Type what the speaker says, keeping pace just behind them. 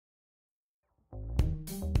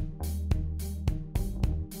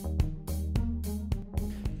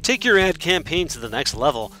Take your ad campaign to the next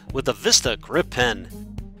level with the Vista Grip Pen.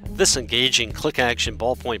 This engaging click-action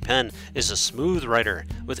ballpoint pen is a smooth writer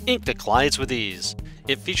with ink that glides with ease.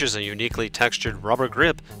 It features a uniquely textured rubber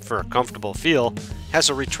grip for a comfortable feel, has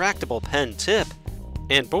a retractable pen tip,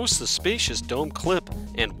 and boasts a spacious dome clip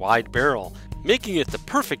and wide barrel, making it the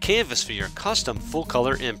perfect canvas for your custom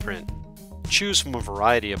full-color imprint. Choose from a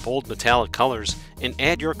variety of bold metallic colors and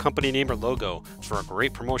add your company name or logo for a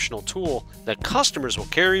great promotional tool that customers will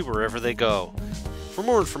carry wherever they go. For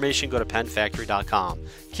more information, go to penfactory.com.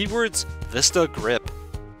 Keywords: Vista Grip.